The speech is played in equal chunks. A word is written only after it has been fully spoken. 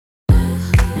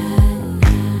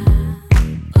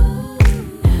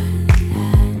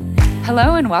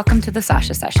Hello and welcome to the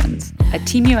Sasha Sessions, a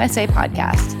Team USA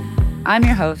podcast. I'm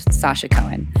your host, Sasha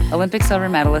Cohen, Olympic silver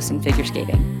medalist in figure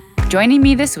skating. Joining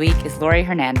me this week is Laurie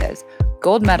Hernandez,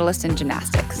 gold medalist in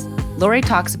gymnastics. Laurie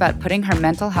talks about putting her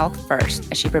mental health first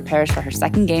as she prepares for her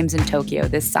second games in Tokyo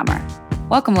this summer.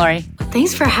 Welcome, Laurie.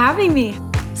 Thanks for having me.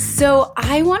 So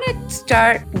I want to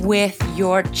start with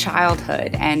your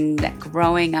childhood and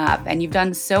growing up, and you've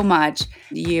done so much.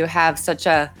 You have such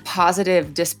a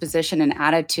positive disposition and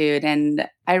attitude, and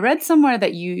I read somewhere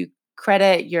that you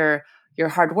credit your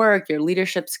hard work, your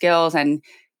leadership skills, and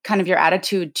kind of your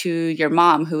attitude to your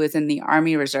mom, who was in the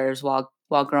Army Reserves while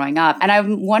growing up. And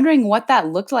I'm wondering what that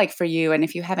looked like for you, and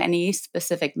if you have any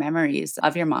specific memories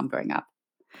of your mom growing up.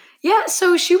 Yeah,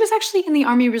 so she was actually in the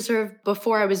Army Reserve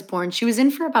before I was born. She was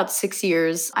in for about 6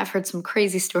 years. I've heard some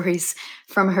crazy stories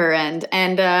from her end.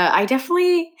 And I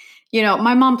definitely,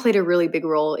 my mom played a really big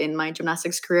role in my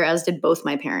gymnastics career, as did both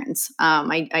my parents.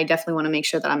 I definitely want to make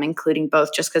sure that I'm including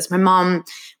both, just because my mom,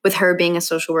 with her being a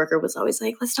social worker, was always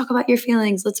like, let's talk about your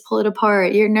feelings. Let's pull it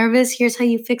apart. You're nervous. Here's how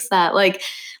you fix that. Like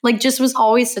just was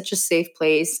always such a safe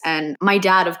place. And my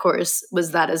dad, of course,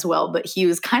 was that as well. But he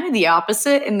was kind of the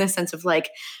opposite in the sense of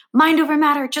like, mind over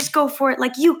matter, just go for it.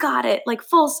 Like, you got it, like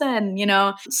full send,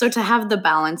 So to have the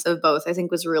balance of both, I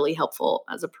think was really helpful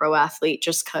as a pro athlete,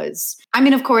 just because,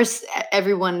 of course,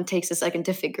 everyone takes a second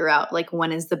to figure out like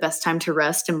when is the best time to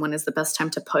rest and when is the best time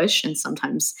to push. And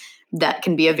sometimes that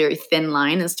can be a very thin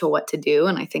line as to what to do.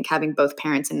 And I think having both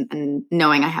parents and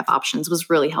knowing I have options was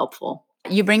really helpful.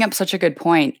 You bring up such a good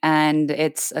point, and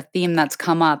it's a theme that's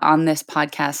come up on this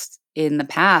podcast in the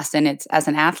past. And it's, as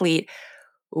an athlete,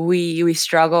 we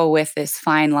struggle with this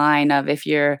fine line of, if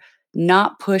you're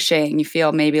not pushing, you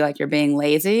feel maybe like you're being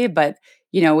lazy, but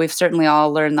we've certainly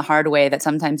all learned the hard way that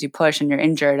sometimes you push and you're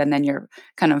injured and then you're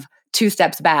kind of 2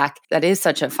 steps back. That is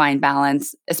such a fine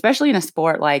balance, especially in a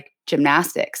sport like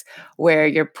gymnastics, where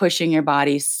you're pushing your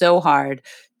body so hard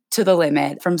to the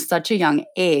limit from such a young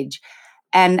age.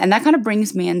 And that kind of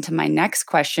brings me into my next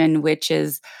question, which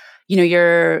is,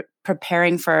 you're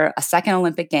preparing for a second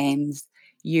Olympic Games.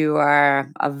 You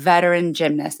are a veteran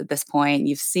gymnast at this point.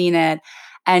 You've seen it.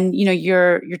 And,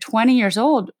 you're 20 years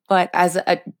old, but as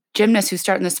a gymnast who's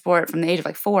starting the sport from the age of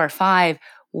like 4 or 5,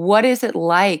 what is it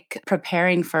like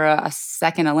preparing for a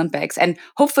second Olympics? And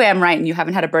hopefully I'm right and you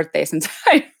haven't had a birthday since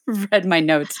I read my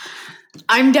notes.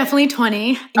 I'm definitely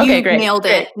 20. Okay, you great. Nailed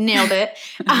great. it. Nailed it.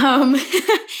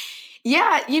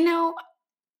 Yeah,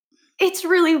 it's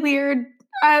really weird.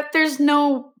 There's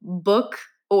no book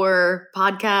or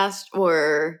podcast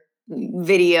or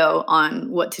video on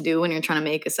what to do when you're trying to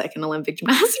make a second Olympic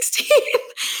gymnastics team.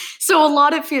 So a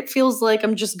lot of it feels like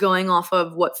I'm just going off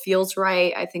of what feels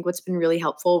right. I think what's been really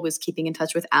helpful was keeping in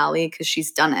touch with Allie, because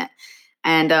she's done it.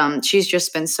 And she's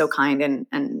just been so kind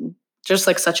and just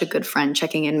like such a good friend,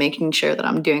 checking in, making sure that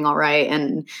I'm doing all right.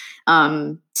 And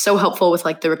so helpful with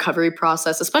like the recovery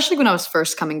process, especially when I was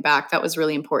first coming back. That was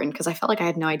really important because I felt like I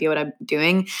had no idea what I'm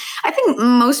doing. I think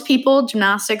most people,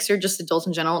 gymnastics or just adults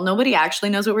in general, nobody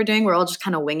actually knows what we're doing. We're all just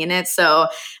kind of winging it. So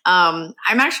I'm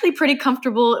actually pretty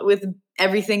comfortable with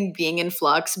everything being in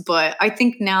flux. But I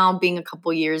think now, being a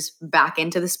couple years back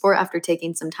into the sport after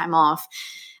taking some time off,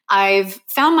 I've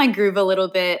found my groove a little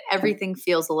bit. Everything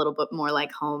feels a little bit more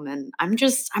like home. And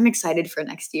I'm excited for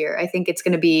next year. I think it's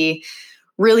going to be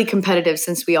really competitive,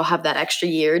 since we all have that extra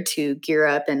year to gear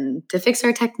up and to fix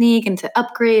our technique and to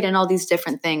upgrade and all these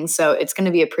different things. So it's going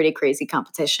to be a pretty crazy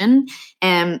competition.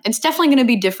 And it's definitely going to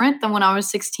be different than when I was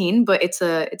 16, but it's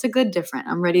a good different.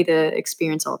 I'm ready to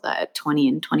experience all that at 20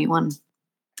 and 21.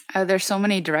 There's so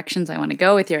many directions I want to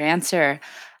go with your answer.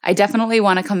 I definitely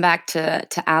want to come back to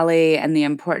Allie and the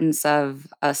importance of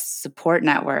a support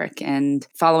network and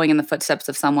following in the footsteps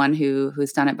of someone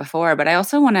who's done it before. But I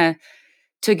also want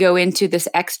to go into this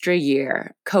extra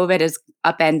year. COVID has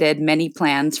upended many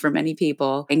plans for many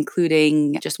people,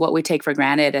 including just what we take for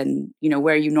granted and,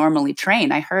 where you normally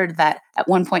train. I heard that at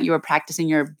one point you were practicing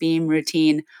your beam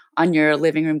routine on your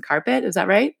living room carpet. Is that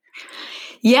right?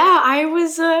 Yeah, I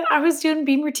was doing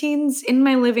beam routines in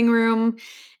my living room,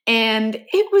 and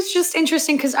it was just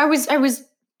interesting because I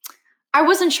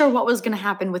wasn't sure what was going to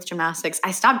happen with gymnastics.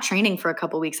 I stopped training for a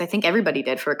couple weeks. I think everybody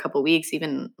did for a couple weeks.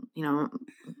 Even,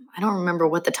 I don't remember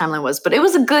what the timeline was, but it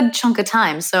was a good chunk of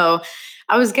time. So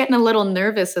I was getting a little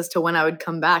nervous as to when I would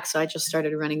come back. So I just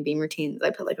started running beam routines.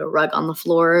 I put like a rug on the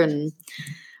floor, and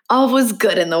all was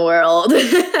good in the world.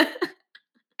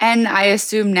 And I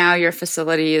assume now your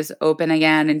facility is open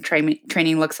again and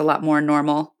training looks a lot more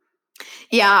normal.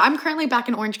 Yeah, I'm currently back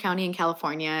in Orange County in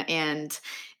California, and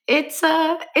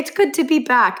It's good to be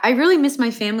back. I really miss my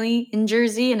family in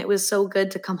Jersey, and it was so good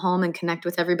to come home and connect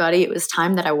with everybody. It was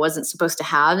time that I wasn't supposed to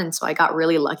have, and so I got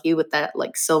really lucky with that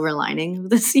like silver lining of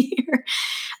this year.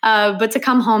 But to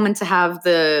come home and to have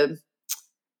the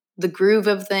groove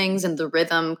of things and the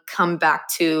rhythm come back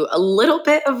to a little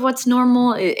bit of what's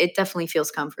normal, it definitely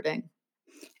feels comforting.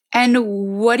 And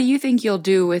what do you think you'll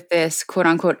do with this quote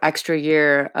unquote extra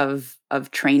year of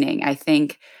training? I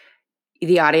think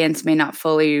the audience may not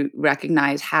fully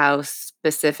recognize how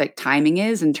specific timing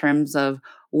is in terms of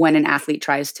when an athlete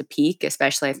tries to peak,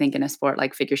 especially I think in a sport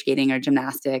like figure skating or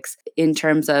gymnastics, in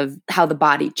terms of how the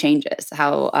body changes,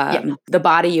 how Yeah. the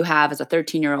body you have as a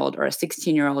 13-year-old or a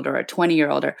 16-year-old or a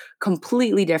 20-year-old are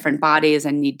completely different bodies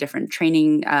and need different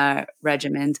training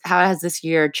regimens. How has this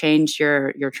year changed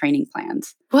your training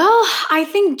plans? Well, I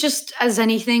think just as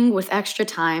anything, with extra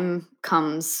time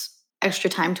comes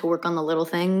extra time to work on the little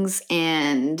things.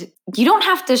 And you don't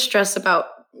have to stress about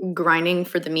grinding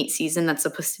for the meet season that's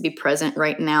supposed to be present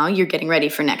right now. You're getting ready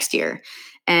for next year.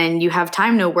 And you have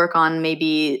time to work on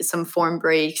maybe some form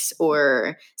breaks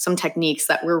or some techniques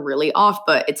that were really off.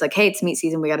 But it's like, hey, it's meet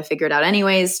season. We got to figure it out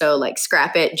anyways. So, like,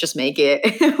 scrap it, just make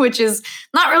it, which is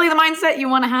not really the mindset you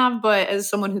want to have. But as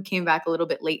someone who came back a little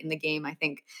bit late in the game, I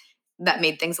think that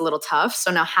made things a little tough. So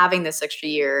now having this extra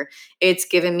year, it's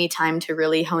given me time to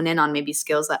really hone in on maybe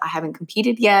skills that I haven't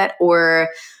competed yet. Or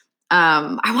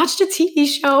I watched a TV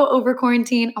show over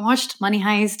quarantine. I watched Money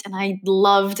Heist and I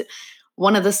loved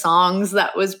one of the songs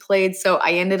that was played. So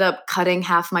I ended up cutting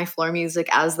half my floor music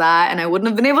as that. And I wouldn't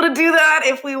have been able to do that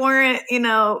if we weren't,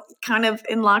 kind of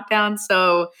in lockdown.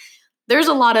 So there's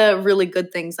a lot of really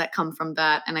good things that come from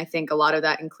that. And I think a lot of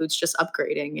that includes just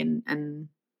upgrading and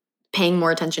paying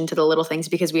more attention to the little things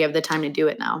because we have the time to do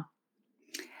it now.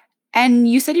 And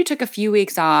you said you took a few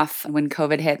weeks off when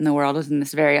COVID hit and the world was in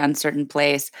this very uncertain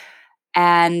place.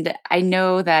 And I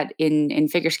know that in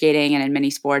figure skating and in many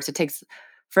sports, it takes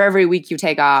for every week you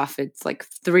take off, it's like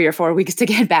 3 or 4 weeks to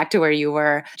get back to where you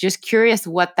were. Just curious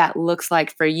what that looks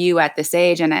like for you at this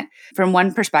age. And from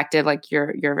one perspective, like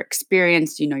you're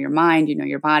experienced, you know your mind, you know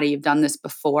your body, you've done this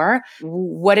before.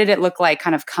 What did it look like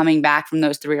kind of coming back from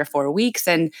those 3 or 4 weeks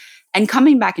and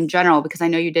coming back in general? Because I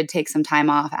know you did take some time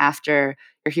off after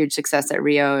your huge success at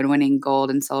Rio and winning gold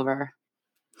and silver.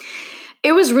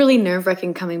 It was really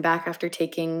nerve-wracking coming back after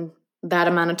taking that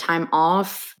amount of time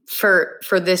off for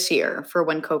this year, for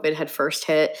when COVID had first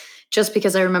hit, just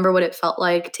because I remember what it felt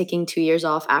like taking 2 years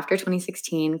off after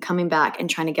 2016, coming back and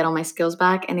trying to get all my skills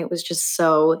back, and it was just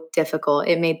so difficult.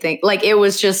 It made things like it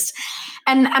was just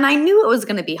and I knew it was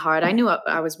going to be hard. I knew what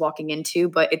I was walking into,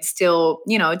 but it still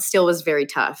was very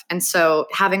tough. And so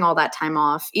having all that time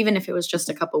off, even if it was just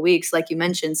a couple weeks, like you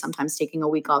mentioned, sometimes taking a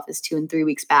week off is 2 and 3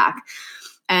 weeks back,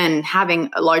 and having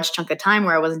a large chunk of time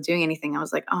where I wasn't doing anything, I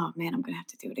was like, oh man, I'm gonna have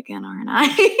to do it again, aren't I?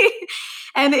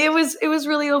 And it was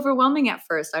really overwhelming at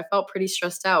first. I felt pretty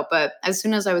stressed out, but as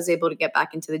soon as I was able to get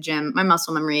back into the gym, my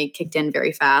muscle memory kicked in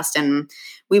very fast, and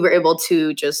we were able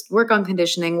to just work on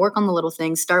conditioning, work on the little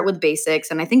things, start with basics,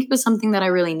 and I think it was something that I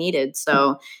really needed.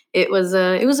 So it was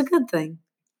a good thing.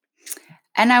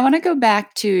 And I want to go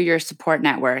back to your support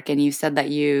network. And you said that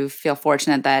you feel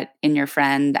fortunate that in your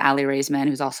friend, Ali Raisman,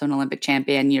 who's also an Olympic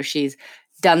champion, she's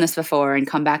done this before and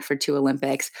come back for 2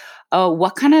 Olympics. Oh,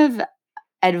 what kind of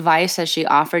advice has she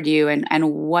offered you? And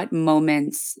what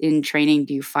moments in training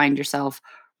do you find yourself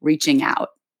reaching out?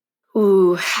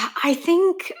 Ooh, I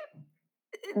think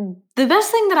the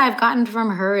best thing that I've gotten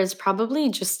from her is probably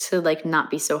just to like not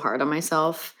be so hard on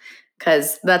myself,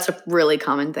 because that's a really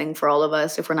common thing for all of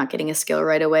us. If we're not getting a skill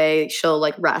right away, she'll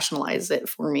like rationalize it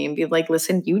for me and be like,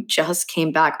 listen, you just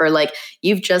came back, or like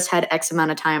you've just had X amount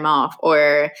of time off,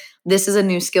 or this is a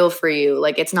new skill for you.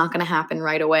 Like it's not going to happen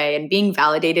right away. And being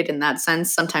validated in that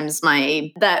sense, sometimes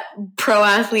that pro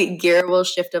athlete gear will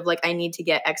shift of like, I need to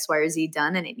get X, Y, or Z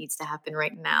done and it needs to happen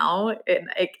right now. And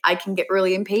I can get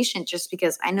really impatient just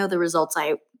because I know the results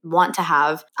I want to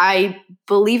have. I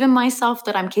believe in myself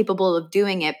that I'm capable of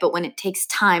doing it, but when it takes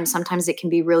time, sometimes it can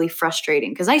be really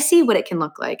frustrating because I see what it can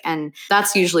look like. And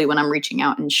that's usually when I'm reaching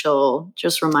out and she'll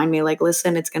just remind me like,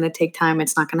 listen, it's going to take time.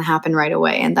 It's not going to happen right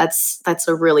away. And that's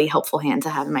a really helpful hand to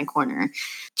have in my corner.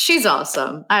 She's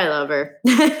awesome. I love her.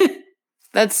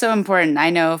 That's so important.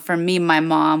 I know for me, my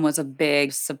mom was a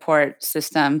big support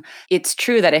system. It's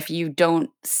true that if you don't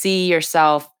see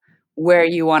yourself where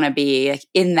you want to be like,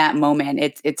 in that moment,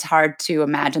 it's hard to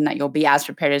imagine that you'll be as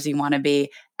prepared as you want to be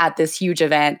at this huge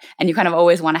event. And you kind of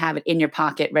always want to have it in your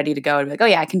pocket, ready to go and be like, oh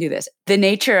yeah, I can do this. The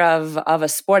nature of a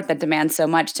sport that demands so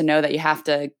much to know that you have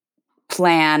to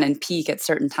plan and peak at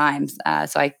certain times.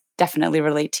 So I definitely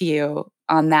relate to you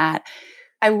on that.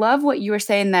 I love what you were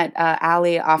saying that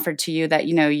Ali offered to you that,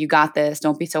 you got this,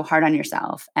 don't be so hard on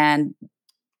yourself. And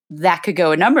that could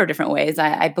go a number of different ways.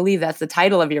 I believe that's the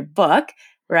title of your book,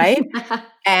 right?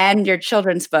 And your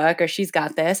children's book, or She's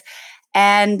Got This.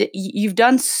 And you've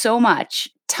done so much.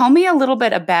 Tell me a little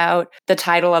bit about the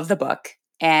title of the book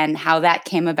and how that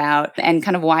came about and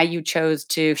kind of why you chose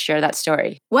to share that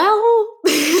story. Well,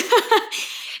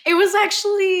 it was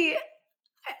actually,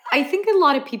 I think a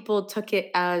lot of people took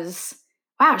it as,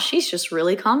 wow, she's just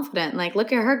really confident. Like,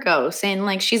 look at her go, saying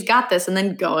like she's got this, and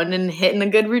then going and hitting a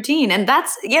good routine. And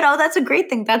that's, that's a great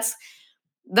thing. That's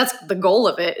the goal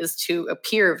of it, is to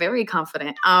appear very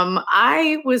confident.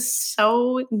 I was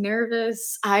so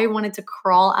nervous. I wanted to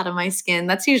crawl out of my skin.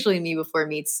 That's usually me before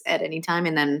meets at any time.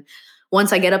 And then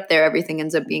once I get up there, everything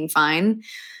ends up being fine.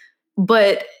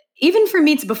 But even for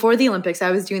meets before the Olympics,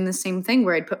 I was doing the same thing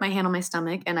where I'd put my hand on my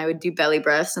stomach and I would do belly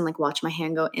breaths and like watch my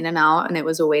hand go in and out. And it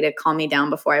was a way to calm me down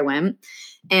before I went.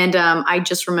 And I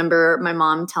just remember my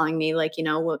mom telling me, like,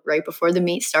 right before the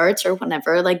meet starts or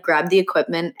whenever, like, grab the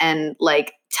equipment and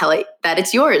like tell it that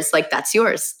it's yours. Like, that's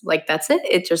yours. Like, that's it.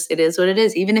 It is what it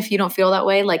is. Even if you don't feel that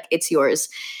way, like, it's yours.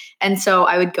 And so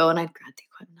I would go and I'd grab the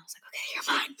equipment. I was like, okay, you're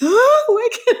mine.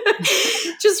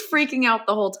 Like, just freaking out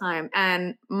the whole time.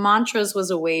 And mantras was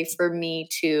a way for me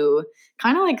to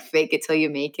kind of like fake it till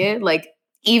you make it. Like,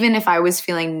 even if I was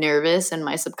feeling nervous and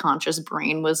my subconscious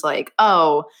brain was like,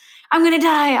 oh, I'm going to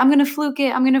die. I'm going to fluke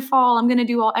it. I'm going to fall. I'm going to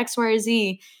do all X, Y, or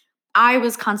Z. I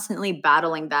was constantly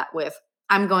battling that with,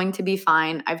 I'm going to be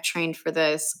fine. I've trained for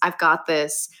this. I've got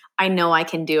this. I know I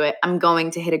can do it. I'm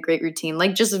going to hit a great routine.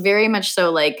 Like, just very much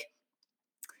so like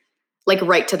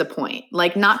right to the point,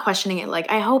 like not questioning it. Like,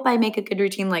 I hope I make a good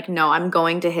routine. Like, no, I'm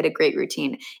going to hit a great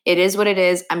routine. It is what it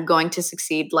is. I'm going to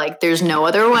succeed. Like, there's no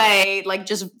other way. Like,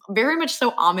 just very much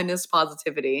so ominous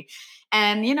positivity.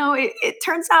 And, it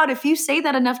turns out if you say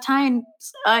that enough times,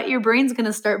 your brain's going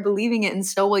to start believing it, and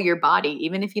so will your body,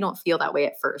 even if you don't feel that way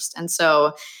at first. And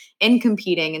so in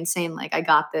competing and saying, like, I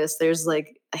got this, there's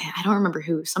like, I don't remember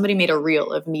who, somebody made a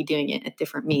reel of me doing it at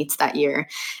different meets that year.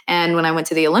 And when I went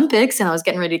to the Olympics and I was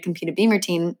getting ready to compete a beam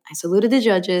routine, I saluted the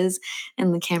judges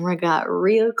and the camera got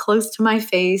real close to my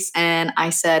face. And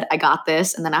I said, I got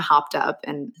this. And then I hopped up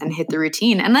and hit the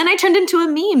routine. And then I turned into a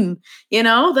meme.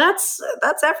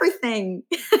 That's everything.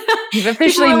 You've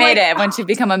officially made it once you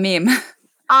become a meme.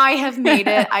 I have made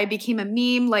it. I became a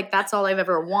meme. Like, that's all I've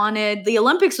ever wanted. The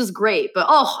Olympics was great, but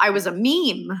I was a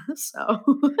meme.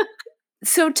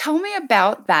 So tell me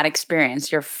about that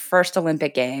experience, your first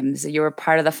Olympic Games. You were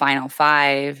part of the Final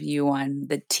Five. You won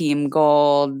the team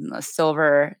gold,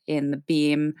 silver in the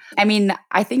beam. I mean,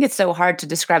 I think it's so hard to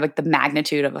describe like the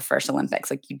magnitude of a first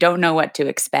Olympics. Like, you don't know what to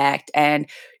expect. And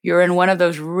you're in one of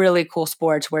those really cool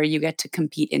sports where you get to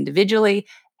compete individually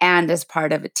and as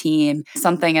part of a team,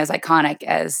 something as iconic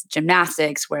as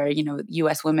gymnastics, where,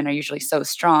 US women are usually so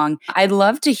strong. I'd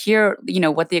love to hear,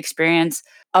 what the experience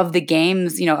of the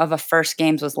games, of a first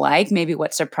games was like, maybe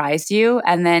what surprised you,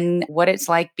 and then what it's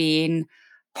like being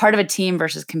part of a team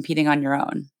versus competing on your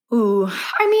own. Ooh,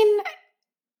 I mean,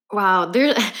 wow,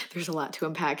 there's a lot to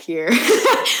unpack here.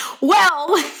 Well,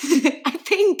 I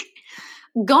think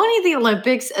going to the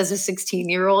Olympics as a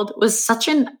 16-year-old was such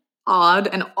an odd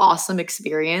and awesome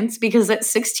experience, because at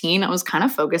 16 I was kind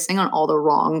of focusing on all the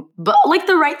wrong, but like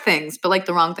the right things, but like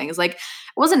the wrong things. Like,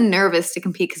 I wasn't nervous to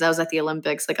compete because I was at the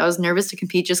Olympics. Like, I was nervous to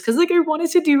compete just because like I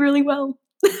wanted to do really well.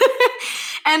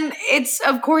 And it's,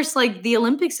 of course, like the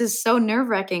Olympics is so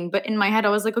nerve-wracking, but in my head I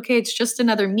was like, okay, it's just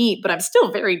another meet, but I'm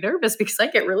still very nervous because I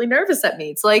get really nervous at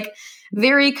meets. Like,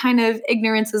 very kind of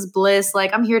ignorance is bliss.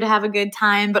 Like, I'm here to have a good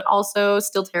time, but also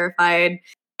still terrified.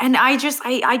 And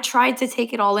I tried to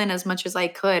take it all in as much as I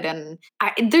could. And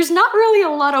there's not really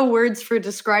a lot of words for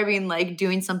describing like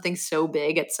doing something so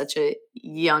big at such a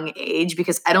young age,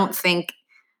 because I don't think,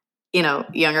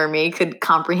 younger me could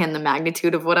comprehend the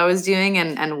magnitude of what I was doing,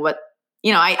 and what,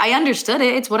 I understood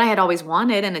it. It's what I had always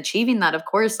wanted, and achieving that, of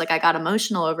course, like, I got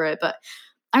emotional over it, but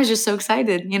I was just so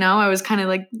excited. I was kind of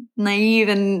like naive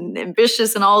and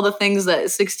ambitious and all the things that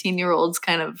 16-year-olds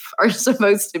kind of are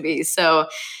supposed to be. So,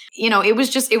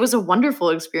 it was a wonderful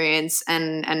experience,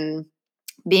 and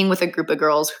being with a group of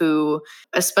girls who,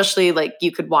 especially, like,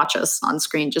 you could watch us on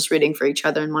screen just rooting for each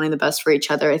other and wanting the best for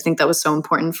each other. I think that was so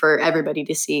important for everybody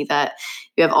to see, that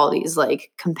you have all these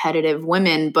like competitive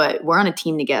women, but we're on a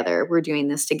team together. We're doing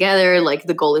this together. Like,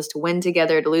 the goal is to win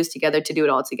together, to lose together, to do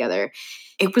it all together.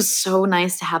 It was so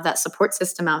nice to have that support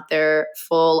system out there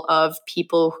full of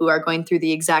people who are going through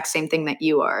the exact same thing that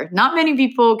you are. Not many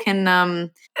people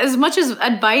can, as much as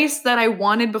advice that I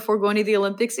wanted before going to the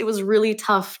Olympics, it was really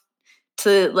tough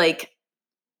to like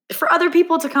for other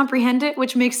people to comprehend it,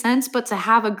 which makes sense, but to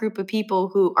have a group of people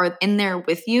who are in there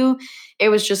with you, it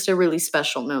was just a really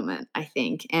special moment, I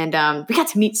think. And we got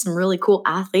to meet some really cool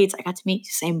athletes. I got to meet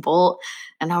Usain Bolt,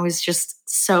 and I was just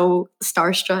so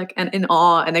starstruck and in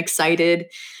awe and excited.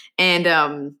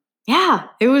 And yeah,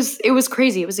 it was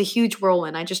crazy. It was a huge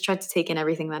whirlwind. I just tried to take in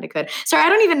everything that I could. Sorry, I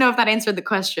don't even know if that answered the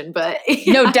question, but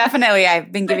No, yeah. definitely.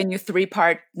 I've been giving you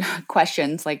 3-part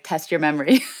questions, like test your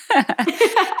memory.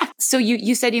 So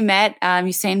you said you met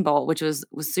Usain Bolt, which was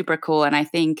super cool, and I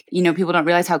think people don't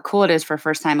realize how cool it is for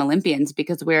first time Olympians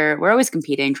because we're always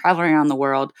competing, traveling around the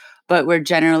world, but we're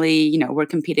generally we're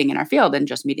competing in our field and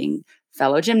just meeting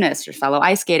fellow gymnasts or fellow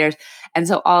ice skaters, and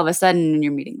so all of a sudden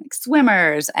you're meeting like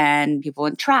swimmers and people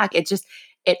in track.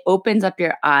 It opens up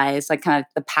your eyes, like kind of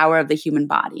the power of the human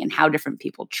body and how different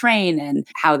people train and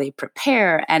how they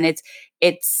prepare, and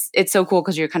it's so cool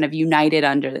because you're kind of united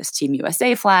under this Team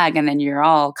USA flag, and then you're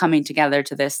all coming together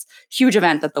to this huge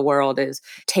event that the world is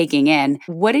taking in.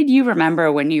 What did you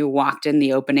remember when you walked in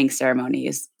the opening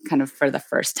ceremonies kind of for the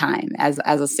first time as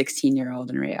a 16-year-old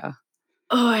in Rio?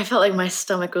 Oh, I felt like my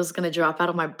stomach was gonna drop out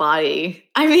of my body.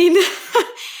 I mean,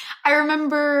 I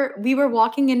remember we were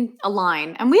walking in a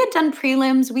line and we had done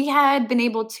prelims. We had been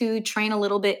able to train a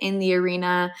little bit in the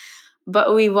arena,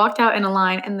 but we walked out in a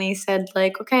line and they said,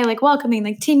 like, okay, like welcoming,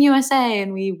 like Team USA.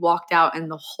 And we walked out and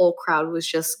the whole crowd was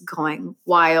just going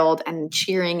wild and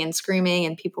cheering and screaming,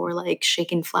 and people were like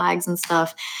shaking flags and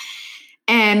stuff.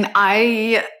 And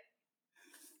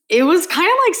it was kind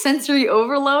of like sensory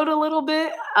overload a little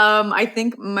bit. I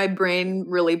think my brain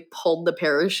really pulled the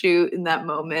parachute in that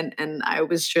moment, and I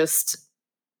was just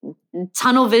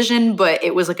tunnel vision, but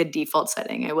it was like a default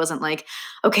setting. It wasn't like,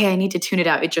 okay, I need to tune it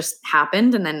out. It just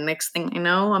happened, and then next thing I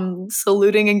know, I'm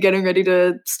saluting and getting ready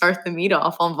to start the meet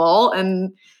off on vault,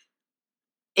 and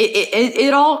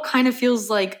it all kind of feels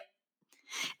like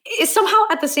it's somehow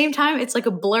at the same time it's like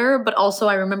a blur, but also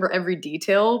I remember every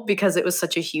detail because it was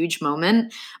such a huge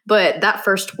moment. But that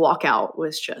first walkout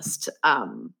was just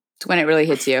It's when it really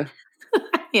hits you.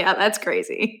 yeah, that's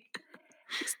crazy.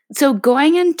 So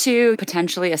going into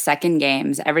potentially a second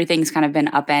games, everything's kind of been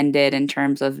upended in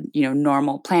terms of,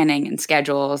 normal planning and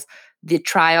schedules. The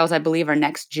trials, I believe, are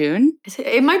next June.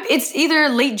 It's either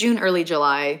late June, early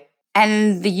July.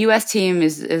 And the US team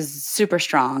is super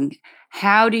strong.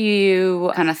 How do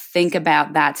you kind of think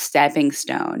about that stepping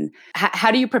stone? How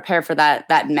do you prepare for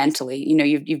that mentally?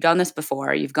 You've done this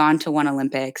before. You've gone to one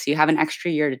Olympics. You have an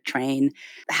extra year to train.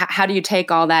 How do you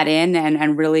take all that in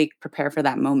and really prepare for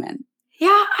that moment?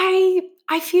 Yeah,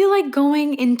 I feel like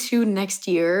going into next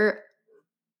year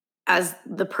as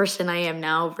the person I am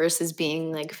now versus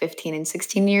being like 15 and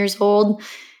 16 years old,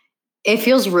 it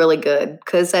feels really good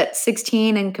because at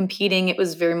 16 and competing, it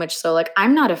was very much so like,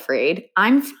 I'm not afraid.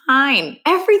 I'm fine.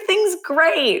 Everything's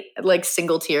great. Like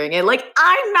single tearing it, like,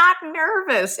 I'm not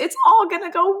nervous. It's all going to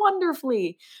go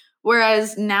wonderfully.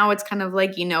 Whereas now it's kind of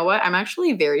like, you know what? I'm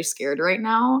actually very scared right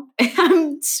now.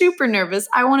 I'm super nervous.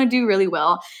 I want to do really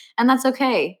well. And that's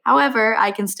okay. However, I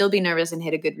can still be nervous and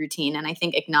hit a good routine. And I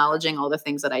think acknowledging all the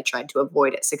things that I tried to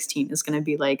avoid at 16 is going to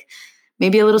be like,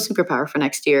 maybe a little superpower for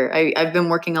next year. I've been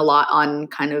working a lot on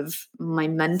kind of my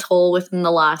mental within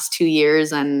the last 2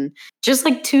 years and just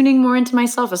like tuning more into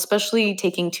myself, especially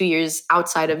taking 2 years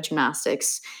outside of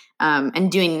gymnastics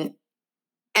and doing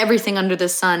everything under the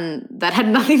sun that had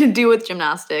nothing to do with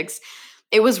gymnastics.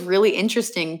 It was really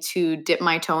interesting to dip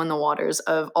my toe in the waters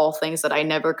of all things that I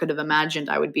never could have imagined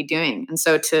I would be doing. And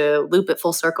so to loop it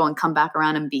full circle and come back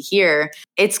around and be here,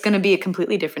 it's going to be a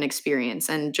completely different experience.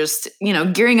 And just,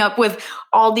 gearing up with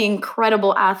all the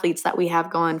incredible athletes that we have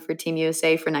going for Team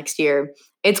USA for next year,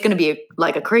 it's going to be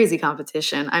like a crazy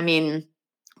competition. I mean,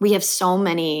 we have so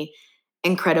many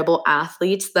incredible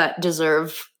athletes that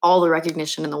deserve all the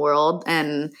recognition in the world.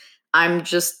 And I'm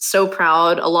just so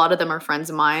proud. A lot of them are friends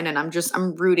of mine, and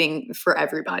I'm rooting for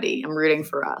everybody. I'm rooting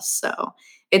for us. So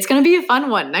it's going to be a fun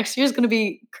one. Next year's going to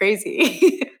be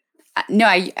crazy. No,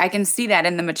 I can see that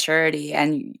in the maturity,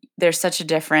 and there's such a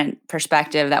different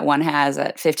perspective that one has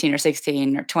at 15 or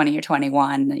 16 or 20 or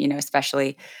 21,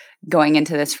 especially going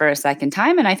into this for a second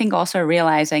time. And I think also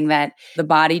realizing that the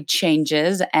body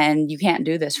changes and you can't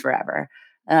do this forever.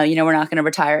 We're not going to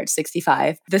retire at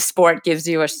 65. The sport gives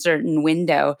you a certain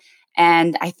window.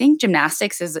 And I think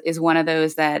gymnastics is one of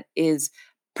those that is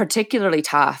particularly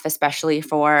tough, especially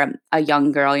for a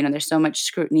young girl. There's so much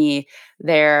scrutiny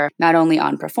there, not only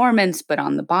on performance, but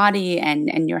on the body.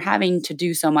 And you're having to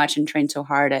do so much and train so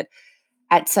hard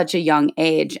at such a young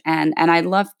age. And I'd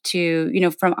love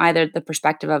to, from either the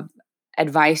perspective of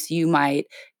advice you might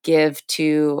give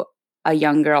to a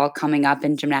young girl coming up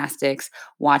in gymnastics,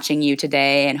 watching you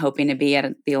today and hoping to be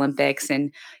at the Olympics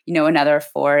in, another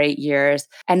 4 or 8 years.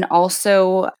 And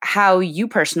also how you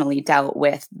personally dealt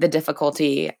with the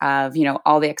difficulty of,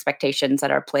 all the expectations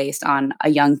that are placed on a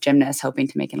young gymnast hoping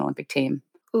to make an Olympic team.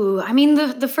 Ooh, I mean,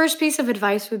 the first piece of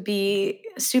advice would be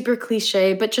super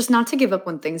cliche, but just not to give up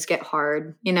when things get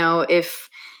hard.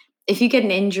 If you get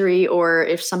an injury, or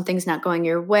if something's not going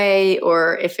your way,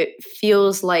 or if it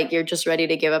feels like you're just ready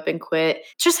to give up and quit,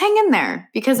 just hang in there,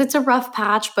 because it's a rough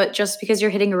patch. But just because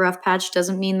you're hitting a rough patch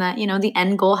doesn't mean that, the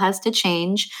end goal has to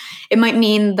change. It might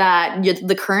mean that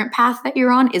the current path that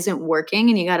you're on isn't working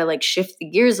and you got to like shift the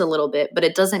gears a little bit, but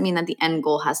it doesn't mean that the end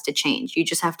goal has to change. You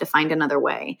just have to find another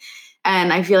way.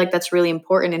 And I feel like that's really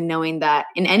important in knowing that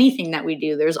in anything that we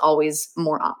do, there's always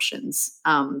more options.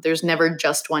 There's never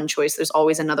just one choice. There's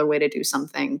always another way to do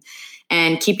something.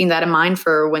 And keeping that in mind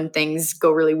for when things go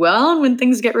really well and when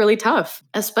things get really tough,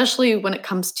 especially when it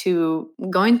comes to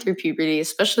going through puberty,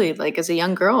 especially like as a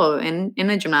young girl in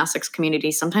a gymnastics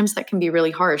community, sometimes that can be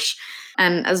really harsh.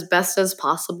 And as best as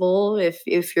possible,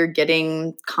 if you're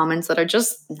getting comments that are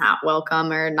just not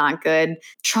welcome or not good,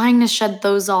 trying to shed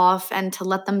those off and to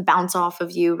let them bounce off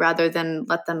of you rather than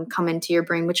let them come into your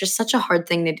brain, which is such a hard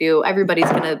thing to do.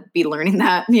 Everybody's going to be learning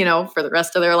that, for the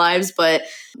rest of their lives, but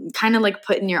kind of like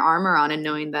putting your armor on and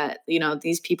knowing that,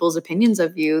 these people's opinions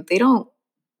of you, they don't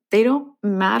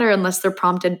matter unless they're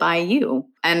prompted by you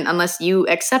and unless you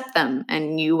accept them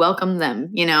and you welcome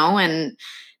them, and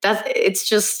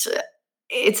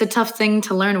it's a tough thing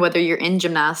to learn, whether you're in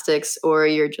gymnastics or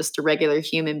you're just a regular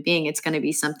human being. It's going to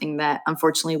be something that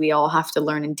unfortunately we all have to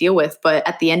learn and deal with. But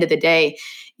at the end of the day,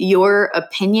 your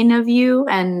opinion of you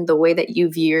and the way that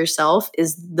you view yourself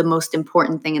is the most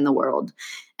important thing in the world.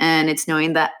 And it's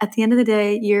knowing that at the end of the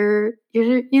day, you're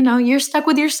stuck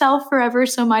with yourself forever.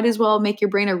 So might as well make your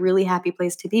brain a really happy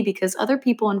place to be, because other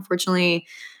people, unfortunately,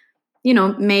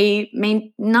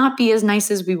 may not be as nice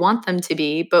as we want them to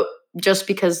be, but just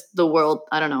because the world,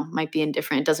 I don't know, might be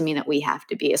indifferent, it doesn't mean that we have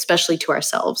to be, especially to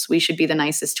ourselves. We should be the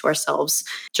nicest to ourselves,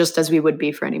 just as we would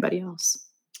be for anybody else.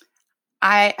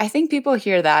 I think people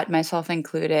hear that, myself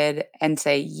included, and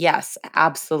say, yes,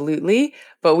 absolutely.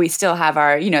 But we still have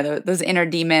our, those inner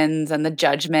demons and the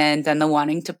judgment and the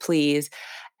wanting to please.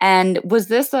 And was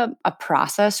this a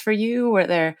process for you? Were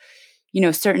there,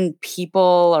 certain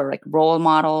people or like role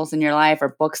models in your life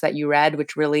or books that you read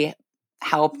which really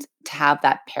helped to have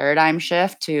that paradigm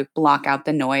shift to block out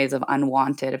the noise of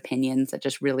unwanted opinions that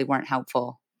just really weren't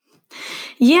helpful?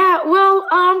 Yeah, well,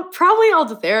 probably all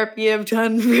the therapy I've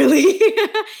done, really.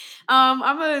 I'm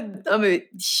a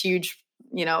huge,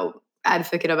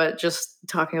 advocate of it, just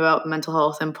talking about mental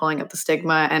health and pulling up the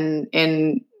stigma. And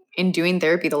in doing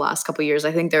therapy the last couple of years,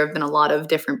 I think there have been a lot of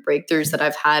different breakthroughs that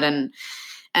I've had,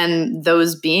 and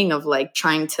those being of like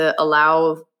trying to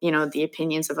allow, the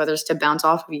opinions of others to bounce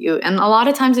off of you. And a lot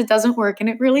of times it doesn't work and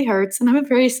it really hurts. And I'm a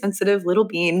very sensitive little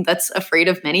being that's afraid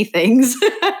of many things.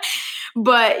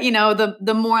 But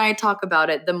the more I talk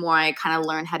about it, the more I kind of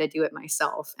learn how to do it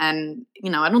myself. And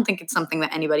I don't think it's something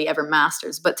that anybody ever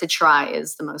masters, but to try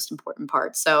is the most important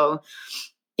part. So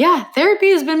yeah, therapy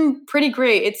has been pretty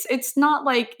great. It's not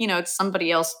like, it's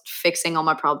somebody else fixing all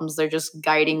my problems. They're just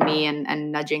guiding me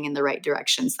and nudging in the right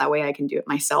directions. That way I can do it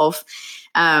myself.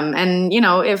 And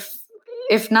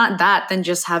if not that, then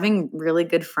just having really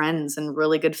good friends and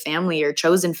really good family or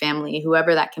chosen family,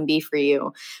 whoever that can be for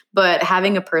you. But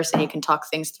having a person you can talk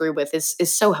things through with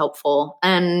is so helpful.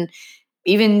 And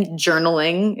even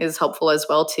journaling is helpful as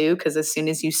well too, because as soon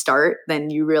as you start, then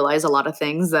you realize a lot of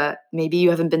things that maybe you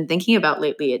haven't been thinking about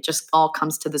lately. It just all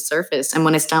comes to the surface. And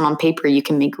when it's down on paper, you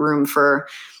can make room for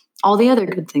all the other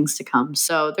good things to come.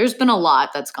 So there's been a lot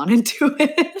that's gone into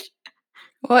it.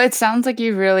 Well, it sounds like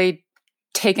you've really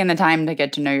taken the time to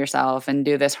get to know yourself and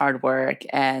do this hard work.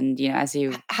 And, as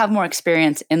you have more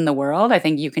experience in the world, I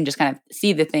think you can just kind of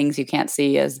see the things you can't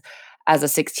see as a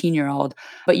 16-year-old.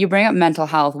 But you bring up mental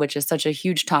health, which is such a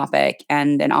huge topic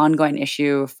and an ongoing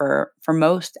issue for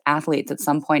most athletes at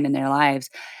some point in their lives.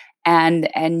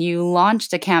 And you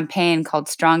launched a campaign called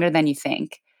Stronger Than You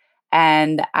Think.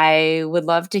 And I would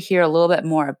love to hear a little bit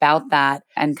more about that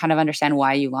and kind of understand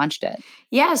why you launched it.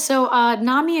 Yeah, so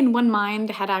Nami and One Mind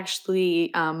had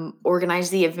actually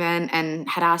organized the event and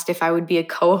had asked if I would be a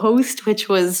co host, which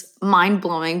was mind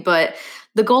blowing. But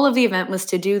the goal of the event was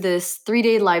to do this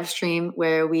 3-day live stream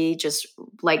where we just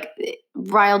like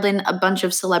riled in a bunch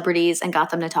of celebrities and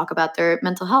got them to talk about their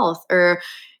mental health, or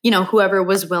whoever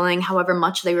was willing, however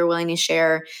much they were willing to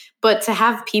share. But to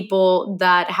have people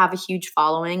that have a huge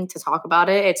following to talk about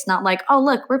it, it's not like, oh,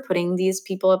 look, we're putting these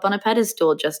people up on a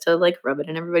pedestal just to like rub it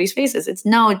in everybody's faces. It's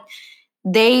no,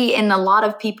 they, in a lot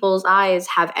of people's eyes,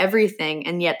 have everything,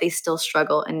 and yet they still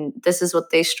struggle. And this is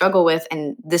what they struggle with,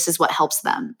 and this is what helps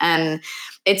them. And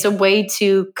it's a way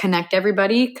to connect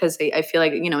everybody, because I feel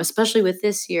like, especially with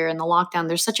this year and the lockdown,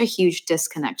 there's such a huge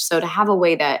disconnect. So to have a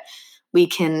way that we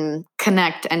can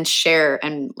connect and share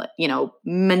and,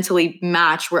 mentally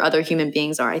match where other human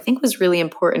beings are, I think was really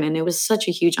important. And it was such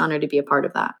a huge honor to be a part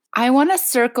of that. I want to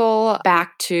circle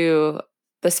back to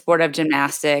the sport of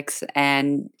gymnastics,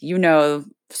 and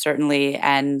certainly,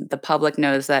 and the public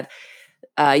knows that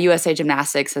USA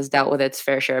Gymnastics has dealt with its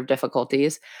fair share of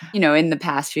difficulties, in the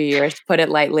past few years, to put it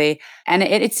lightly. And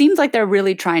it seems like they're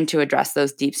really trying to address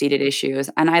those deep-seated issues.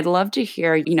 And I'd love to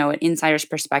hear, an insider's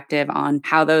perspective on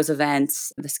how those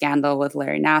events, the scandal with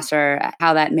Larry Nassar,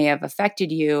 how that may have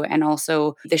affected you, and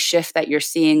also the shift that you're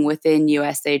seeing within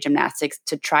USA Gymnastics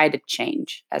to try to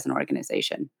change as an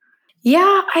organization.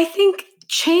 Yeah, I think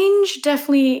change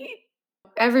definitely,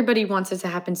 everybody wants it to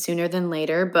happen sooner than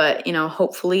later, but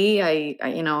hopefully I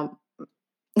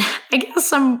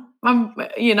guess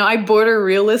I border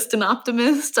realist and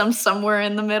optimist. I'm somewhere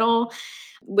in the middle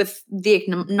with the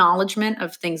acknowledgement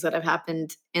of things that have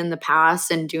happened in the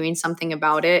past and doing something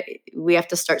about it. We have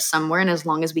to start somewhere. And as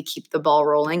long as we keep the ball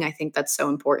rolling, I think that's so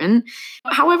important.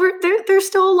 However, there's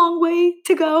still a long way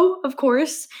to go, of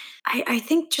course. I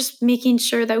think just making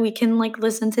sure that we can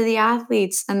listen to the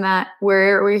athletes, and that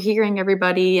we're hearing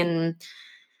everybody. And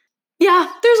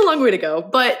yeah, there's a long way to go,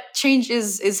 but change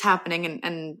is happening,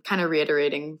 and kind of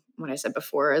reiterating what I said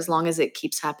before, as long as it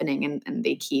keeps happening and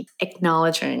they keep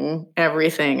acknowledging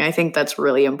everything, I think that's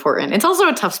really important. It's also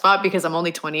a tough spot because I'm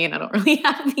only 20 and I don't really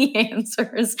have the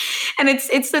answers. And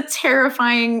it's a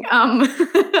terrifying,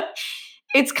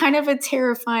 it's kind of a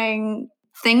terrifying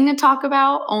thing to talk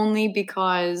about, only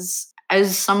because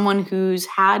as someone who's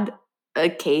had a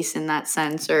case in that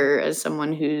sense, or as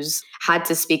someone who's had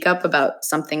to speak up about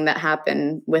something that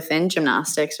happened within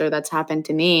gymnastics or that's happened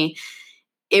to me,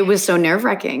 it was so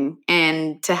nerve-wracking.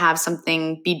 And to have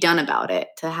something be done about it,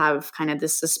 to have kind of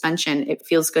this suspension, it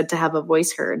feels good to have a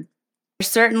voice heard. There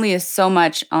certainly is so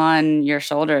much on your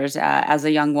shoulders as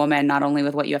a young woman, not only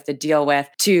with what you have to deal with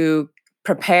to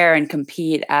prepare and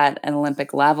compete at an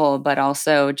Olympic level, but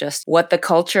also just what the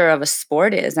culture of a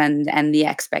sport is, and the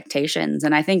expectations.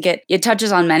 And I think it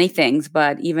touches on many things,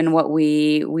 but even what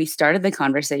we started the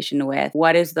conversation with,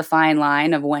 what is the fine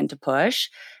line of when to push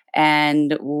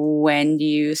and when do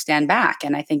you stand back?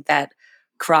 And I think that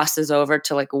crosses over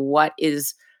to what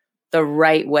is the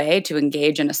right way to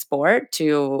engage in a sport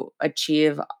to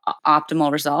achieve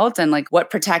optimal results, and what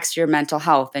protects your mental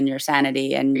health and your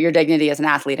sanity and your dignity as an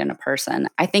athlete and a person.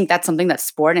 I think that's something that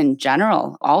sport in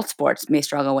general, all sports, may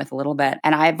struggle with a little bit.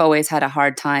 And I've always had a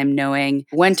hard time knowing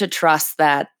when to trust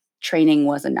that training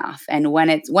was enough, and when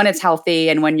it's healthy,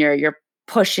 and when you're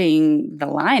pushing the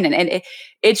line. And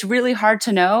it's really hard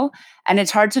to know. And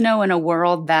it's hard to know in a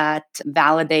world that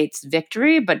validates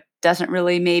victory, but doesn't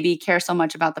really maybe care so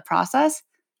much about the process.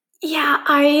 Yeah,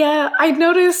 I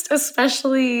noticed,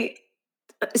 especially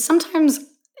sometimes,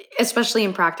 especially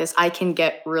in practice, I can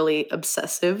get really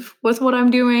obsessive with what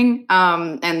I'm doing.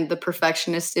 And the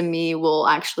perfectionist in me will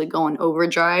actually go on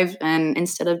overdrive. And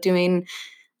instead of doing,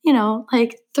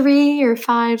 3 or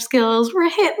 5 skills, we're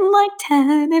hitting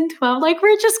 10 and 12.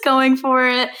 We're just going for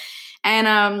it.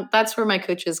 And that's where my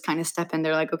coaches kind of step in.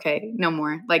 They're like, okay, no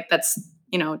more. That's,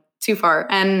 too far.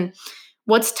 And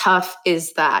what's tough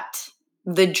is that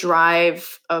the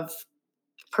drive of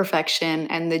perfection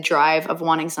and the drive of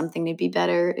wanting something to be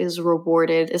better is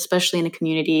rewarded, especially in a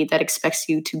community that expects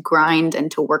you to grind and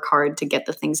to work hard to get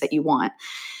the things that you want.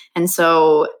 And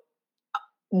so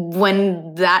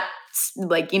when that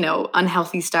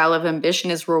unhealthy style of ambition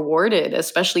is rewarded,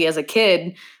 especially as a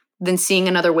kid, then seeing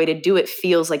another way to do it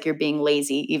feels like you're being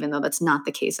lazy, even though that's not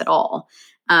the case at all.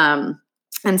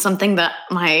 And something that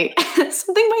my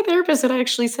therapist had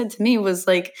actually said to me was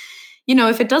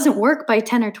if it doesn't work by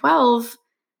 10 or 12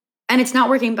 and it's not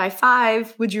working by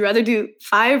 5, would you rather do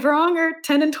 5 wrong or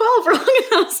 10 and 12 wrong?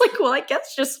 And I was like, well, I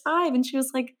guess just 5. And she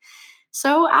was like,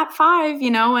 so at 5,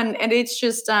 and it's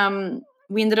just,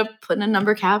 we ended up putting a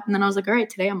number cap, and then I was like, all right,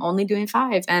 today I'm only doing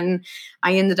 5. And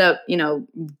I ended up,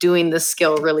 doing the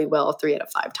skill really well 3 out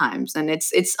of 5 times. And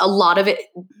it's a lot of it.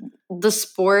 The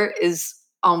sport is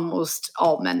almost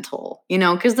all mental,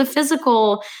 because the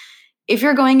physical, if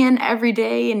you're going in every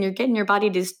day and you're getting your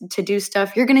body to do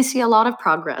stuff, you're going to see a lot of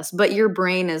progress, but your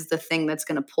brain is the thing that's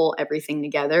going to pull everything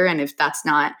together. And if that's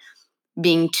not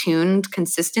being tuned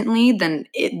consistently, then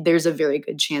there's a very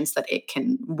good chance that it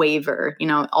can waver.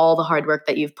 All the hard work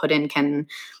that you've put in can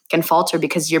can falter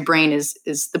because your brain is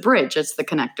the bridge, it's the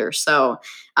connector. So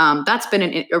that's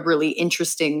been a really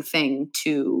interesting thing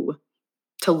to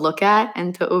look at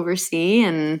and to oversee,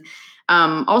 and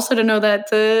also to know that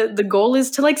the goal is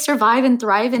to like survive and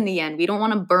thrive in the end. We don't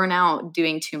want to burn out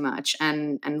doing too much,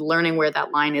 and learning where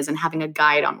that line is and having a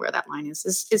guide on where that line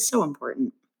is so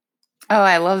important. Oh,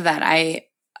 I love that.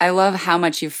 I love how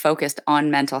much you've focused on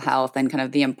mental health and kind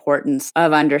of the importance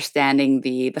of understanding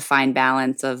the fine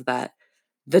balance of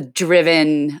the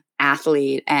driven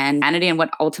athlete and vanity, and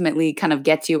what ultimately kind of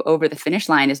gets you over the finish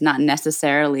line is not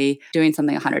necessarily doing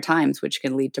something 100 times, which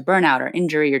can lead to burnout or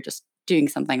injury or just doing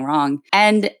something wrong.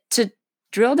 And to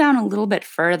drill down a little bit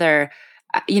further,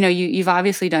 you've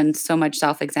obviously done so much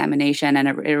self-examination, and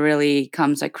it really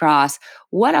comes across.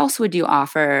 What else would you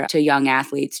offer to young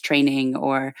athletes training,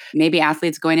 or maybe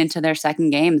athletes going into their second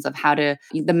games, of how to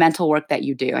the mental work that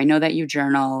you do? I know that you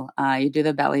journal, you do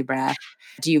the belly breath.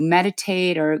 Do you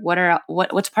meditate, or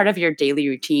what's part of your daily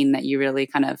routine that you really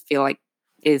kind of feel like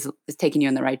is taking you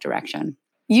in the right direction?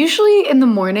 Usually in the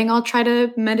morning, I'll try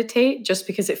to meditate just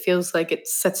because it feels like it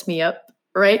sets me up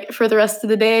right for the rest of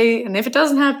the day. And if it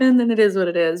doesn't happen, then it is what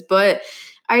it is. But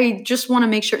I just want to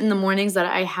make sure in the mornings that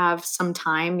I have some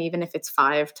time, even if it's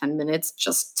 5-10 minutes,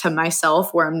 just to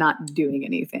myself where I'm not doing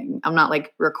anything. I'm not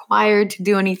like required to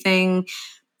do anything.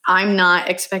 I'm not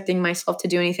expecting myself to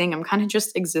do anything. I'm kind of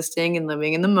just existing and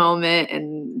living in the moment.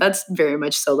 And that's very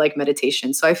much so like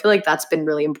meditation. So I feel like that's been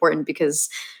really important because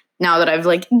now that I've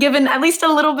like given at least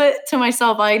a little bit to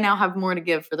myself, I now have more to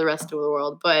give for the rest of the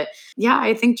world. But yeah,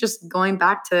 I think just going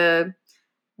back to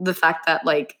the fact that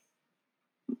like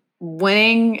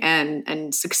winning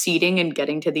and succeeding and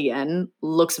getting to the end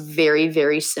looks very,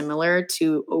 very similar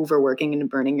to overworking and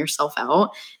burning yourself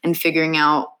out, and figuring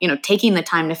out, taking the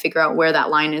time to figure out where that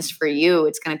line is for you.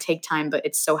 It's going to take time, but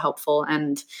it's so helpful.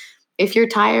 And if you're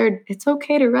tired, it's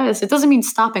okay to rest. It doesn't mean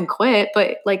stop and quit,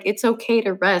 but like it's okay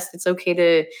to rest. It's okay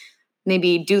to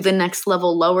maybe do the next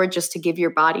level lower just to give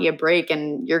your body a break,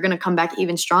 and you're going to come back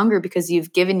even stronger because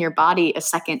you've given your body a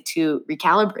second to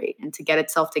recalibrate and to get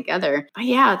itself together. But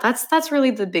yeah, that's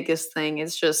really the biggest thing.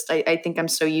 It's just I think I'm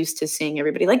so used to seeing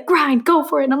everybody like grind, go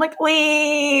for it, and I'm like,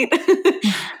 wait,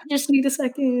 just need a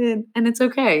second. And it's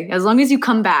okay as long as you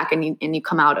come back and you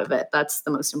come out of it. That's the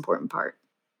most important part.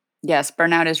 Yes,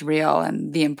 burnout is real,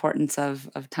 and the importance of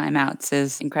timeouts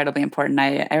is incredibly important.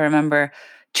 I remember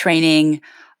training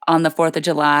on the 4th of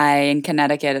July in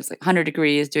Connecticut. It's like 100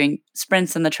 degrees, doing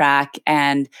sprints in the track,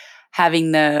 and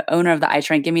having the owner of the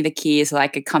ice rink give me the keys so I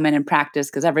could come in and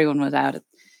practice because everyone was out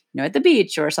at the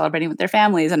beach or celebrating with their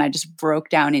families, and I just broke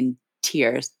down in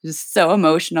tears. Just so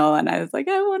emotional, and I was like,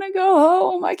 I want to go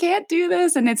home. I can't do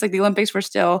this. And it's like the Olympics were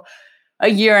still a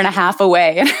year and a half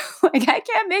away. And like, I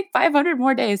can't make 500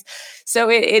 more days. So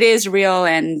it is real.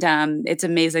 And it's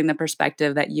amazing the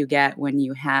perspective that you get when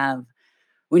you have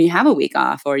a week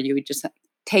off, or you just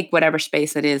take whatever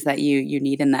space it is that you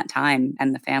need in that time,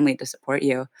 and the family to support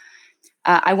you.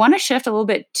 I want to shift a little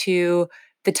bit to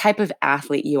the type of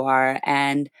athlete you are.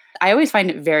 And I always find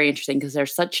it very interesting because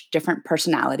there's such different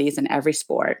personalities in every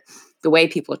sport. The way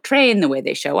people train, the way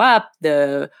they show up,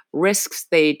 the risks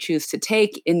they choose to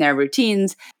take in their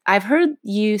routines. I've heard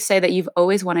you say that you've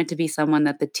always wanted to be someone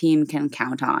that the team can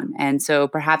count on. And so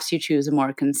perhaps you choose a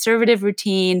more conservative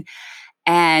routine,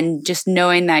 and just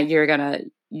knowing that you're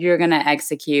gonna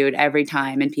execute every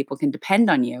time and people can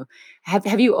depend on you.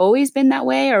 Have you always been that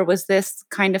way, or was this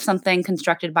kind of something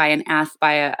constructed by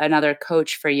another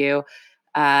coach for you?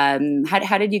 How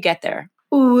did you get there?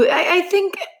 Ooh, I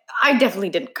think I definitely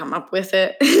didn't come up with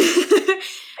it.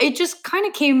 It just kind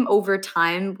of came over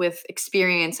time with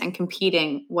experience and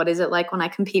competing. What is it like when I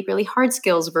compete really hard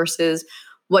skills versus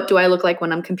what do I look like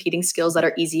when I'm competing skills that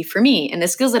are easy for me? And the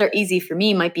skills that are easy for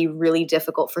me might be really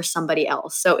difficult for somebody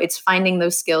else. So it's finding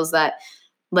those skills that,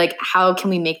 like, how can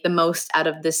we make the most out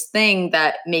of this thing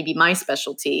that may be my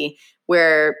specialty,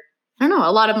 where I don't know,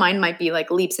 a lot of mine might be like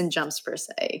leaps and jumps per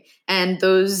se. And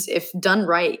those, if done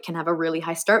right, can have a really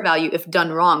high start value. If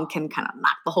done wrong, can kind of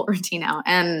knock the whole routine out.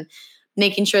 And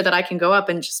making sure that I can go up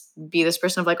and just be this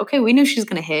person of like, okay, we knew she's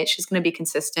going to hit, she's going to be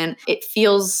consistent. It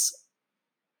feels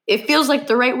like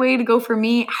the right way to go for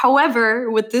me.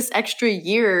 However, with this extra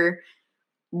year,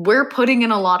 we're putting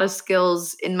in a lot of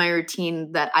skills in my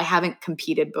routine that I haven't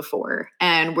competed before.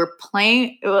 And we're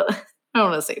playing, well, I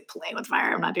don't want to say playing with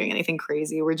fire. I'm not doing anything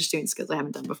crazy. We're just doing skills I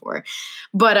haven't done before.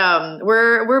 But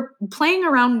we're playing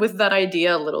around with that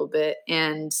idea a little bit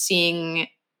and seeing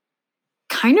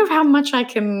kind of how much I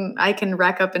can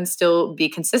rack up and still be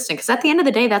consistent. Because at the end of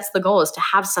the day, that's the goal, is to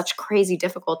have such crazy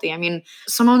difficulty. I mean,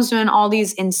 Simone's doing all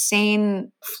these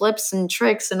insane flips and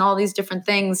tricks and all these different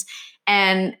things.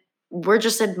 And we're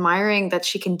just admiring that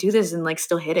she can do this and like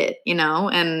still hit it,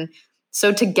 And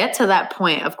so to get to that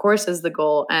point, of course, is the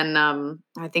goal. And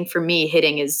I think for me,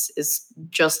 hitting is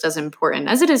just as important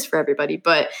as it is for everybody,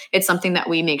 but it's something that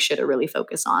we make sure to really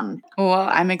focus on. Well,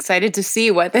 I'm excited to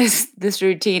see what this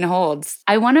routine holds.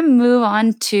 I want to move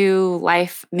on to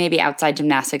life maybe outside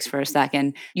gymnastics for a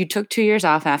second. You took 2 years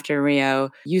off after Rio.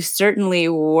 You certainly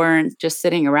weren't just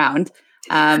sitting around.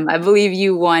 I believe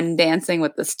you won Dancing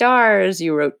with the Stars.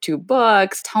 You wrote 2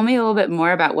 books. Tell me a little bit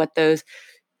more about what those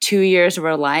 2 years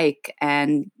were like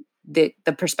and the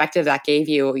perspective that gave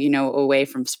you, away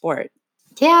from sport.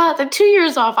 Yeah, the 2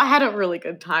 years off, I had a really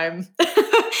good time.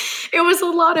 It was a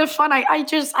lot of fun.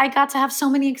 I got to have so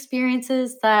many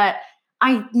experiences that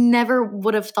I never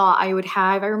would have thought I would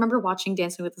have. I remember watching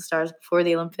Dancing with the Stars before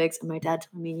the Olympics, and my dad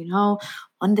told me,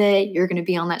 one day you're going to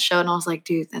be on that show. And I was like,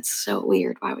 dude, that's so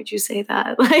weird. Why would you say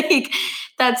that? Like,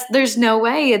 there's no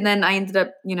way. And then I ended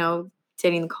up,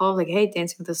 getting the call, like, hey,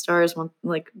 Dancing with the Stars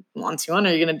wants you on.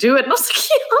 Are you going to do it? And I was like,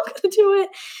 yeah, I'm going to do it.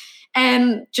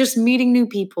 And just meeting new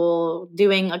people,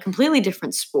 doing a completely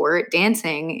different sport,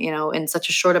 dancing, in such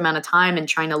a short amount of time and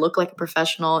trying to look like a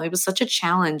professional. It was such a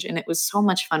challenge and it was so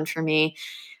much fun for me.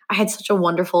 I had such a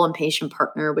wonderful and patient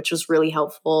partner, which was really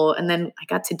helpful. And then I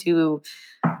got to do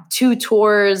 2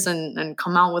 tours and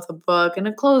come out with a book and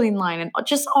a clothing line and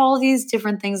just all these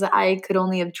different things that I could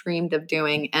only have dreamed of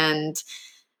doing. And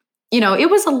it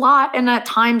was a lot. And at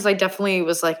times I definitely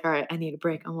was like, all right, I need a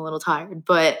break. I'm a little tired.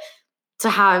 But to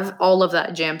have all of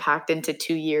that jam packed into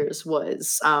 2 years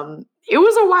was it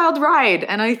was a wild ride.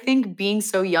 And I think being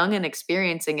so young and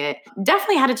experiencing it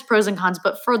definitely had its pros and cons,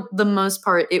 but for the most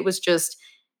part it was just,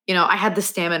 I had the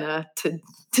stamina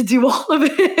to do all of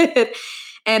it.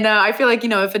 And I feel like,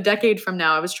 if a decade from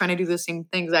now I was trying to do the same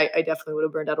things, I definitely would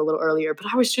have burned out a little earlier, but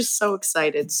I was just so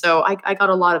excited. So I got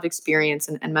a lot of experience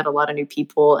and met a lot of new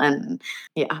people, and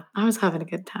yeah, I was having a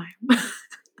good time.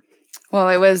 Well,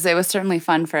 it was certainly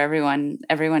fun for everyone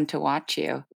to watch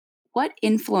you. What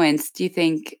influence do you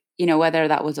think, whether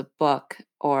that was a book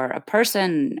or a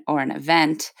person or an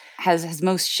event, has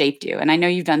most shaped you? And I know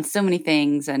you've done so many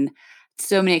things and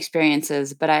so many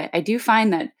experiences, but I do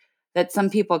find that some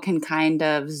people can kind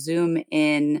of zoom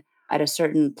in at a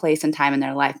certain place and time in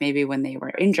their life, maybe when they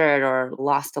were injured or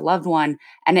lost a loved one,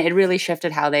 and it really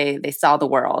shifted how they saw the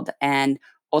world and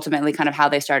ultimately kind of how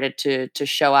they started to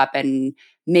show up and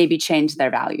maybe change their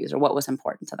values or what was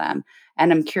important to them.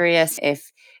 And I'm curious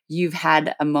if you've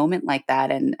had a moment like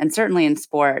that. And certainly in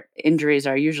sport, injuries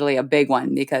are usually a big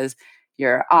one because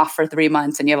you're off for 3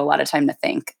 months and you have a lot of time to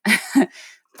think.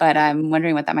 But I'm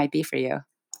wondering what that might be for you.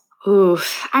 Ooh,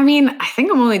 I mean, I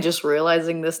think I'm only just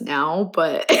realizing this now,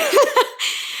 but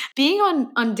being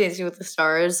on Dancing with the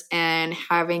Stars and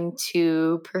having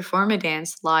to perform a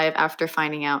dance live after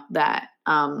finding out that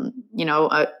one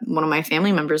of my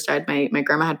family members died. My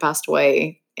grandma had passed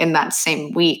away in that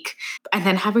same week, and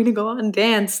then having to go out and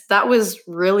dance, that was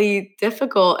really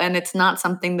difficult, and it's not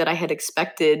something that I had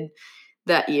expected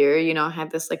that year. I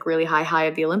had this like really high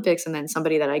of the Olympics, and then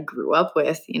somebody that I grew up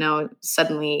with,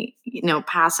 suddenly,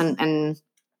 pass, and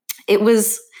it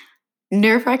was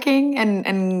nerve-wracking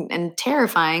and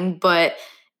terrifying. But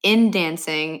in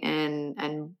dancing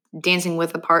and dancing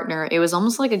with a partner, it was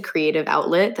almost like a creative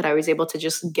outlet that I was able to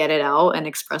just get it out and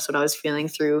express what I was feeling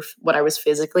through what I was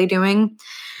physically doing.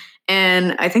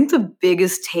 And I think the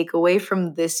biggest takeaway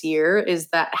from this year is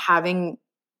that having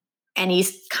any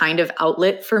kind of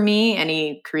outlet for me,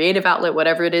 any creative outlet,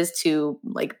 whatever it is, to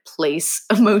like place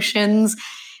emotions,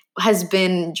 has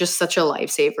been just such a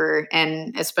lifesaver.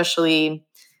 And especially,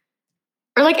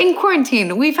 or like in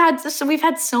quarantine, we've had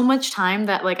so much time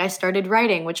that like I started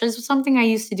writing, which is something I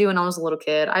used to do when I was a little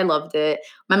kid. I loved it.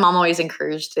 My mom always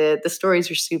encouraged it. The stories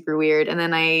were super weird. And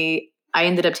then I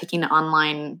ended up taking an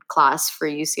online class for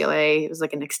UCLA. It was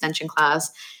like an extension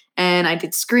class. And I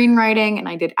did screenwriting and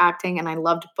I did acting, and I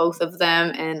loved both of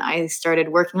them. And I started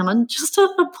working on just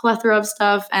a plethora of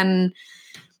stuff. And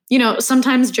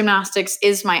sometimes gymnastics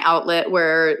is my outlet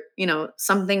where,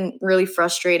 something really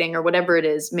frustrating or whatever it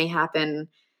is may happen.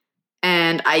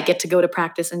 And I get to go to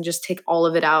practice and just take all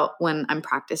of it out when I'm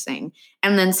practicing.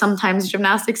 And then sometimes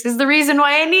gymnastics is the reason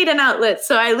why I need an outlet.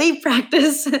 So I leave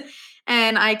practice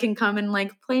and I can come and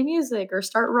like play music or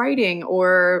start writing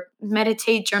or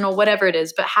meditate, journal, whatever it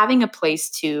is. But having a place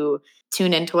to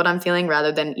tune into what I'm feeling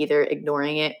rather than either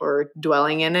ignoring it or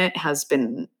dwelling in it has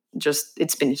been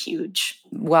it's been huge.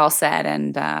 Well said.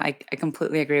 And I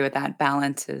completely agree with that.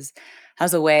 Balance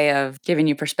has a way of giving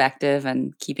you perspective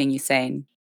and keeping you sane.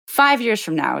 5 years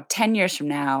from now, 10 years from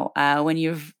now, when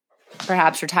you've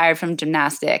perhaps retired from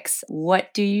gymnastics,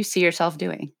 what do you see yourself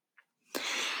doing?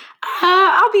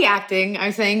 I'll be acting,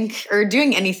 I think, or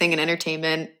doing anything in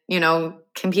entertainment.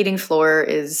 Competing floor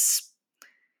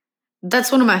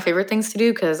that's one of my favorite things to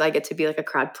do because I get to be like a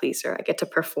crowd pleaser. I get to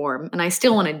perform, and I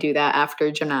still want to do that after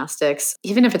gymnastics,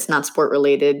 even if it's not sport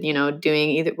related,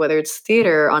 doing either, whether it's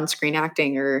theater, on-screen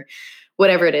acting, or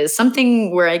whatever it is,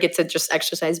 something where I get to just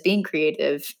exercise being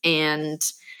creative. And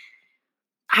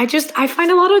I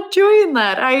find a lot of joy in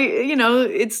that.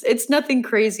 It's nothing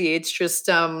crazy. It's just,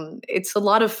 it's a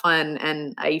lot of fun.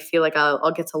 And I feel like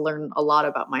I'll get to learn a lot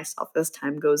about myself as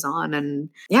time goes on. And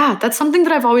yeah, that's something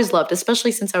that I've always loved,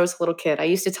 especially since I was a little kid. I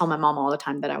used to tell my mom all the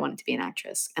time that I wanted to be an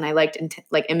actress, and I liked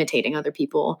like imitating other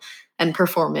people and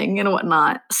performing and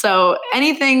whatnot. So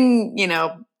anything,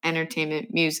 entertainment,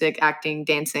 music, acting,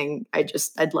 dancing,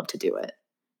 I'd love to do it.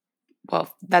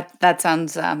 Well, that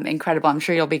sounds incredible. I'm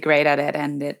sure you'll be great at it,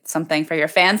 and it's something for your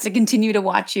fans to continue to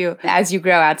watch you as you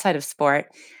grow outside of sport.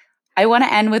 I want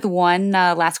to end with one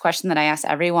last question that I ask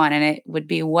everyone, and it would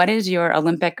be, what is your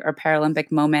Olympic or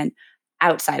Paralympic moment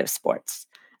outside of sports?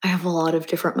 I have a lot of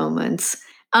different moments.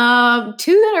 Two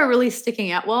that are really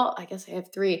sticking out. Well, I guess I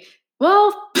have three.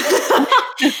 Well,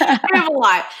 I have a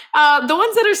lot. The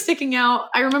ones that are sticking out,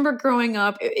 I remember growing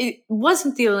up, it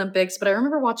wasn't the Olympics, but I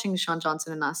remember watching Shawn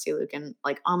Johnson and Nastia Liukin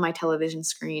like on my television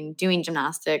screen doing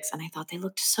gymnastics, and I thought they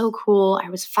looked so cool. I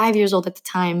was 5 years old at the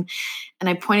time, and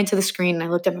I pointed to the screen and I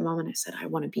looked at my mom and I said, I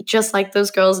want to be just like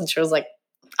those girls. And she was like,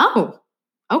 oh,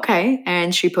 okay.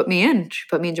 And she put me in. She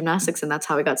put me in gymnastics, and that's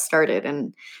how I got started.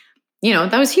 And,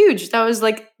 that was huge. That was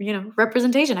like,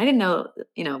 representation. I didn't know,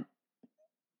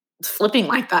 flipping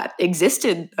like that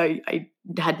existed. I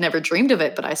had never dreamed of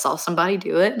it, but I saw somebody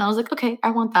do it and I was like, okay,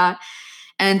 I want that.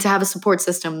 And to have a support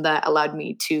system that allowed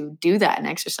me to do that and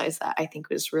exercise that, I think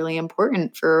was really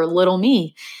important for little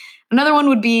me. Another one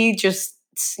would be just,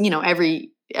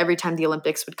 every time the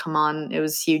Olympics would come on, it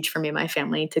was huge for me and my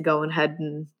family to go ahead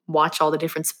and watch all the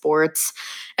different sports.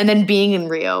 And then being in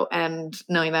Rio and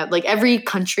knowing that like every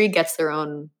country gets their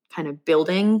own kind of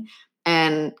building,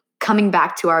 and coming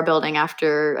back to our building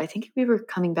after, I think we were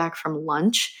coming back from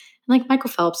lunch, and like Michael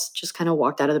Phelps just kind of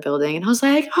walked out of the building, and I was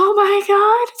like, oh my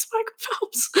God, it's Michael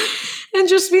Phelps. And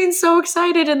just being so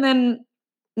excited. And then,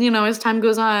 as time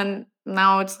goes on,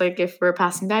 now it's like, if we're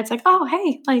passing by, it's like, oh,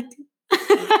 hey, like,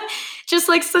 just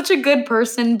like such a good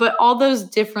person. But all those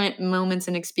different moments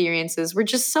and experiences were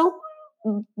just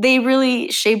they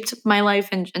really shaped my life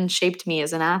and shaped me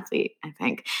as an athlete, I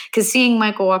think. Because seeing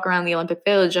Michael walk around the Olympic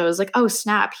Village, I was like, oh,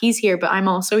 snap, he's here, but I'm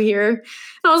also here. And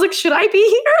I was like, should I be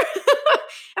here?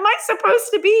 Am I supposed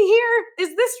to be here?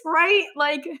 Is this right?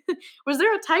 Like, was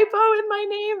there a typo in my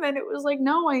name? And it was like,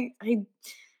 no,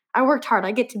 I worked hard.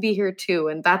 I get to be here too.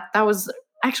 And that was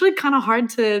actually kind of hard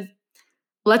to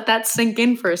let that sink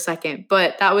in for a second.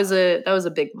 But that was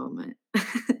a big moment.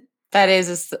 That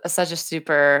is such a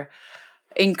super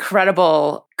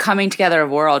incredible coming together of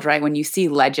world, right? When you see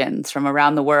legends from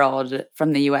around the world,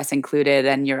 from the US included,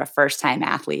 and you're a first-time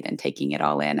athlete and taking it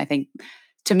all in. I think,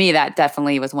 to me, that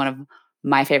definitely was one of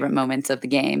my favorite moments of the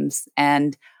games.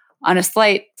 And on a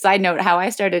slight side note, how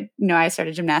I started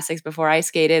gymnastics before I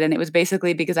skated, and it was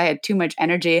basically because I had too much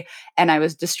energy and I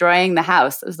was destroying the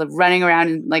house. I was like running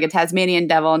around like a Tasmanian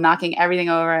devil, knocking everything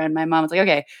over. And my mom was like,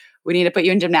 okay, we need to put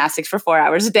you in gymnastics for 4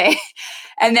 hours a day.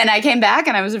 And then I came back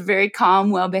and I was a very calm,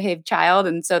 well-behaved child.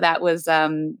 And so that was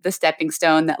the stepping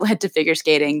stone that led to figure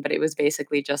skating. But it was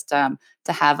basically just to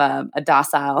have a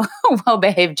docile,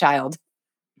 well-behaved child.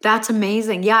 That's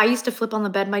amazing. Yeah, I used to flip on the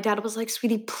bed. My dad was like,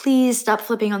 sweetie, please stop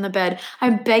flipping on the bed.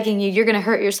 I'm begging you. You're going to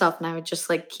hurt yourself. And I would just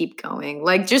like keep going.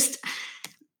 Like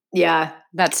yeah.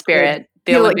 That spirit.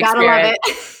 The Olympic spirit. Love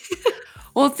it.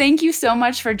 Well, thank you so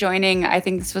much for joining. I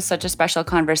think this was such a special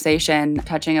conversation,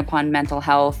 touching upon mental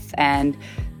health and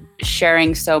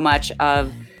sharing so much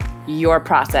of your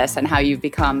process and how you've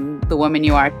become the woman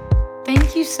you are.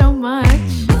 Thank you so much.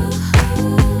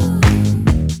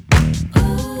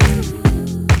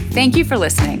 Thank you for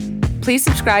listening. Please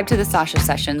subscribe to the Sasha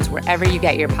Sessions wherever you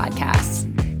get your podcasts.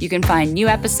 You can find new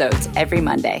episodes every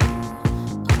Monday.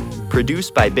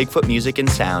 Produced by Bigfoot Music and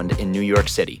Sound in New York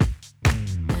City.